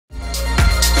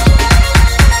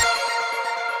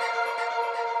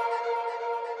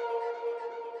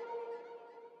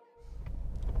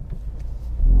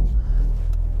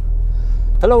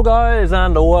Hello guys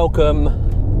and welcome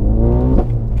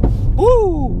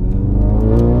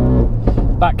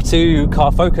back to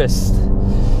Car Focused.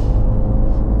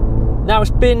 Now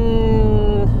it's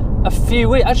been a few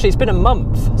weeks, actually it's been a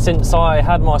month since I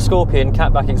had my Scorpion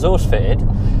catback exhaust fitted,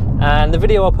 and the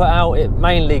video I put out, it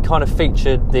mainly kind of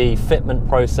featured the fitment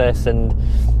process and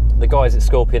the guys at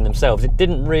Scorpion themselves. It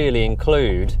didn't really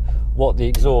include what the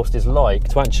exhaust is like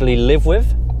to actually live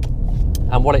with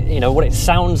and what it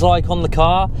sounds like on the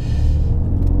car.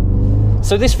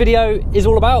 So this video is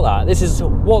all about that. This is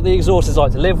what the exhaust is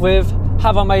like to live with.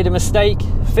 Have I made a mistake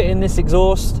fitting this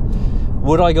exhaust?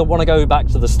 Would I want to go back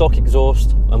to the stock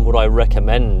exhaust, and would I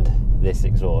recommend this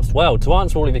exhaust? Well, to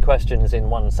answer all of your questions in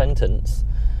one sentence,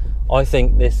 I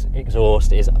think this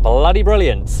exhaust is bloody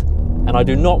brilliant, and I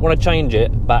do not want to change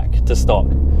it back to stock.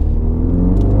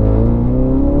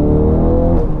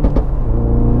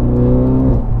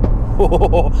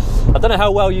 I don't know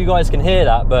how well you guys can hear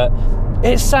that, but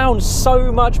it sounds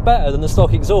so much better than the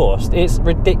stock exhaust. It's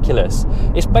ridiculous.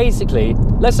 It's basically,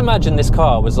 let's imagine this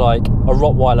car was like a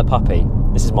Rottweiler puppy.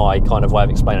 This is my kind of way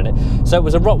of explaining it. So it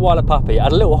was a Rottweiler puppy,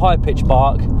 had a little high-pitched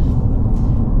bark,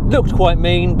 looked quite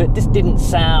mean, but just didn't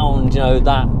sound,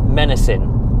 that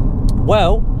menacing.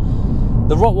 Well,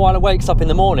 the Rottweiler wakes up in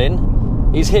the morning,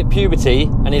 he's hit puberty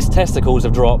and his testicles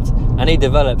have dropped and he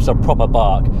develops a proper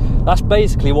bark. That's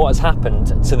basically what has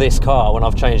happened to this car when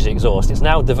I've changed the exhaust. It's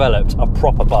now developed a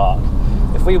proper bark.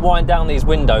 If we wind down these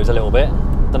windows a little bit,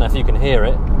 don't know if you can hear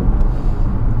it.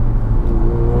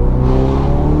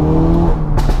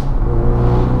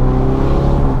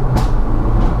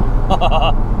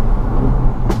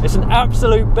 It's an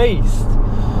absolute beast.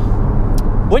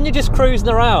 When you're just cruising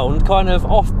around kind of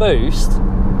off boost,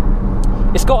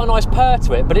 it's got a nice purr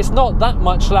to it, but it's not that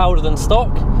much louder than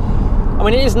stock. I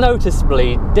mean, it is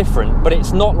noticeably different, but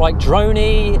it's not like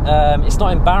droney, it's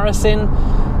not embarrassing.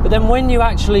 But then when you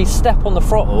actually step on the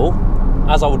throttle,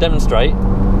 as I will demonstrate,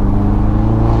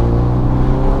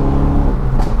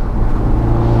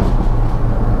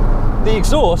 the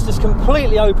exhaust just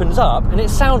completely opens up and it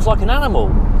sounds like an animal.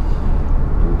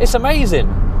 It's amazing.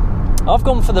 I've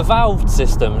gone for the valved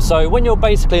system, so when you're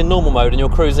basically in normal mode and you're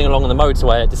cruising along on the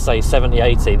motorway at, just say 70,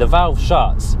 80, the valve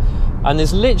shuts and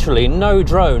there's literally no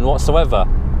drone whatsoever.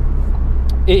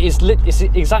 It's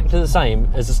exactly the same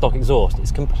as the stock exhaust.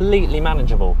 It's completely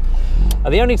manageable.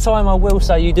 The only time I will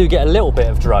say you do get a little bit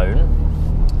of drone,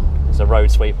 there's a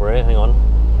road sweeper here, hang on.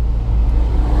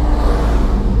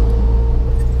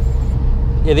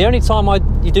 Yeah, the only time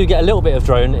you do get a little bit of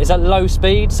drone is at low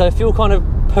speed. So if you're kind of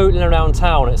pootling around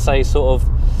town at say sort of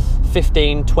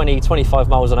 15, 20, 25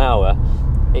 miles an hour,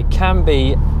 it can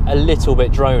be a little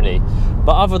bit drony.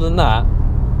 But other than that,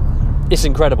 it's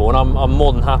incredible, and I'm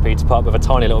more than happy to put up with a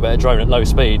tiny little bit of drone at low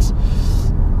speeds.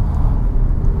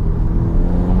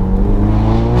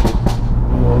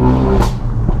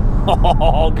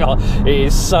 Oh god, it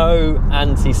is so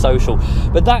antisocial.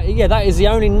 But that is the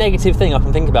only negative thing I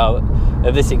can think about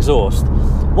of this exhaust.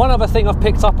 One other thing I've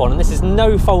picked up on, and this is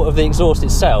no fault of the exhaust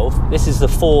itself, this is the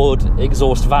Ford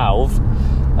exhaust valve.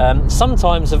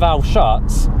 Sometimes the valve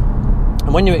shuts,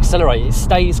 and when you accelerate it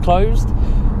stays closed,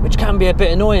 which can be a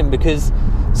bit annoying because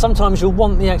sometimes you'll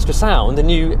want the extra sound and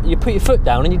you put your foot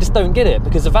down and you just don't get it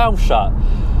because the valve's shut.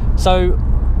 So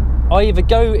I either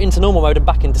go into normal mode and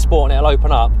back into sport and it'll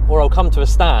open up, or I'll come to a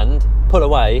stand, pull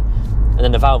away, and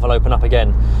then the valve will open up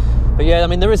again. But yeah, I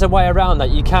mean, there is a way around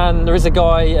that. There is a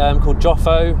guy called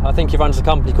Joffo, I think he runs a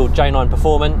company called J9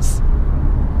 Performance.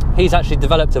 He's actually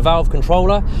developed a valve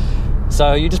controller.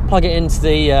 So you just plug it into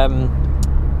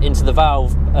the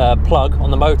valve plug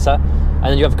on the motor, and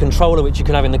then you have a controller which you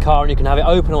can have in the car, and you can have it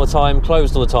open all the time,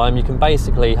 closed all the time. You can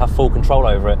basically have full control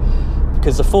over it,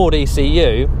 because the Ford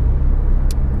ECU,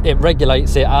 it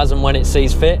regulates it as and when it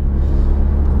sees fit.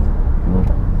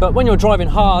 But when you're driving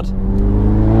hard,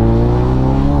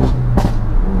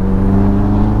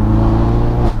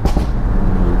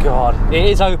 God, it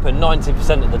is open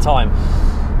 90% of the time.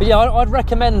 But yeah, I'd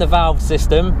recommend the valve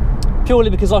system,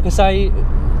 purely because, like I say,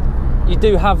 you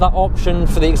do have that option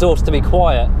for the exhaust to be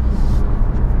quiet.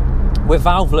 With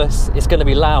valveless, it's going to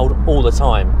be loud all the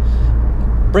time.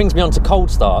 Brings me on to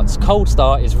cold starts. Cold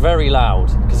start is very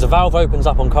loud because the valve opens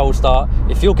up on cold start.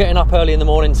 If you're getting up early in the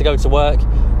morning to go to work,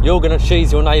 you're going to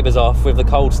cheese your neighbours off with the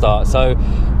cold start. So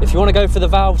if you want to go for the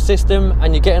valve system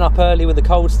and you're getting up early with the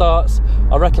cold starts,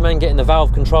 I recommend getting the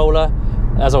valve controller.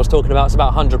 As I was talking about, it's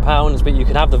about £100, but you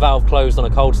can have the valve closed on a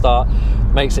cold start.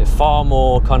 Makes it far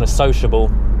more kind of sociable,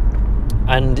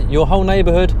 and your whole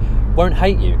neighbourhood won't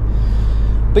hate you.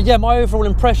 But yeah, my overall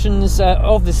impressions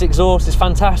of this exhaust is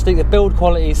fantastic. The build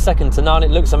quality is second to none.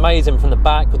 It looks amazing from the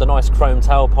back with the nice chrome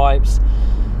tailpipes.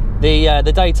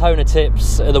 The Daytona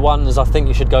tips are the ones I think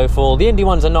you should go for. The Indy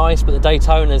ones are nice, but the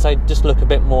Daytonas, they just look a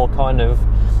bit more kind of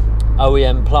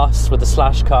OEM plus with the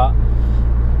slash cut.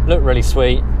 Look really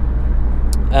sweet.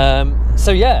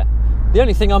 So yeah, the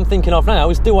only thing I'm thinking of now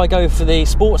is, do I go for the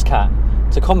Sports Cat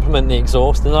to complement the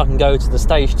exhaust, and then I can go to the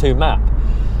Stage 2 map.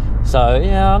 So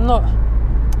yeah,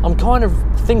 I'm kind of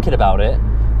thinking about it,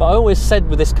 but I always said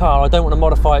with this car I don't want to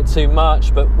modify it too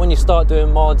much, but when you start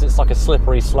doing mods it's like a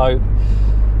slippery slope.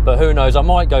 But who knows, I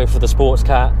might go for the Sports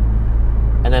Cat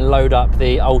and then load up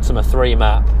the Ultima 3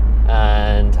 map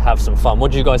and have some fun.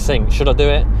 What do you guys think? Should I do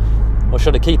it, or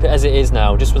should I keep it as it is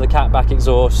now, just with the catback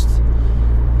exhaust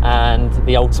and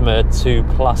the Ultima 2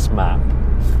 Plus map?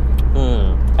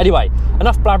 Anyway,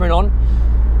 enough blabbering on.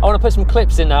 I want to put some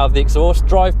clips in now of the exhaust,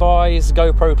 drive-bys,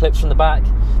 GoPro clips from the back.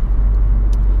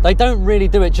 They don't really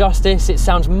do it justice. It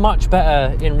sounds much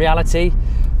better in reality,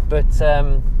 but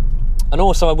and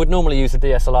also I would normally use the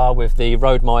DSLR with the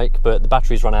Rode mic, but the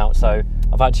battery's run out, so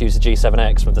I've had to use the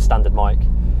G7X with the standard mic.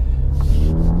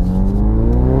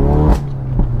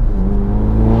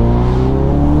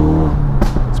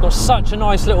 It's got such a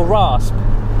nice little rasp,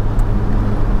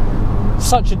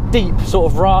 such a deep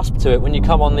sort of rasp to it when you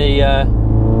come on the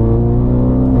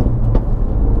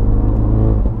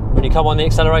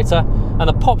accelerator, and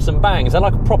the pops and bangs, they're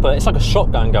like a proper, it's like a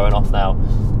shotgun going off now.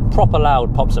 Proper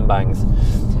loud pops and bangs.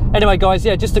 Anyway guys,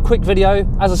 yeah, just a quick video.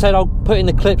 As I said, I'll put in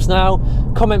the clips now.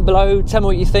 Comment below, tell me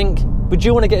what you think. Would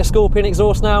you want to get a Scorpion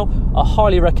exhaust now? I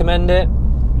highly recommend it.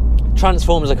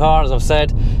 Transforms the car, as I've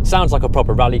said. Sounds like a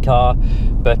proper rally car.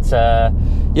 But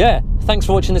yeah, thanks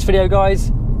for watching this video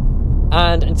guys.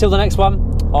 And until the next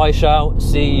one, I shall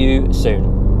see you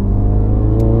soon.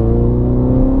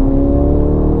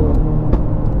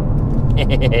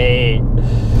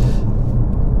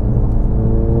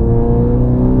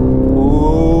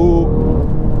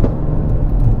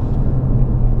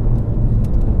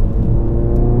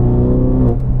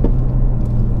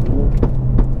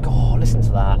 God, listen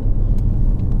to that.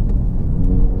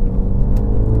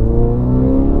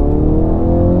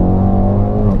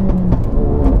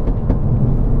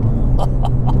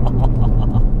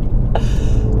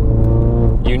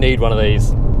 You need one of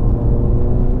these.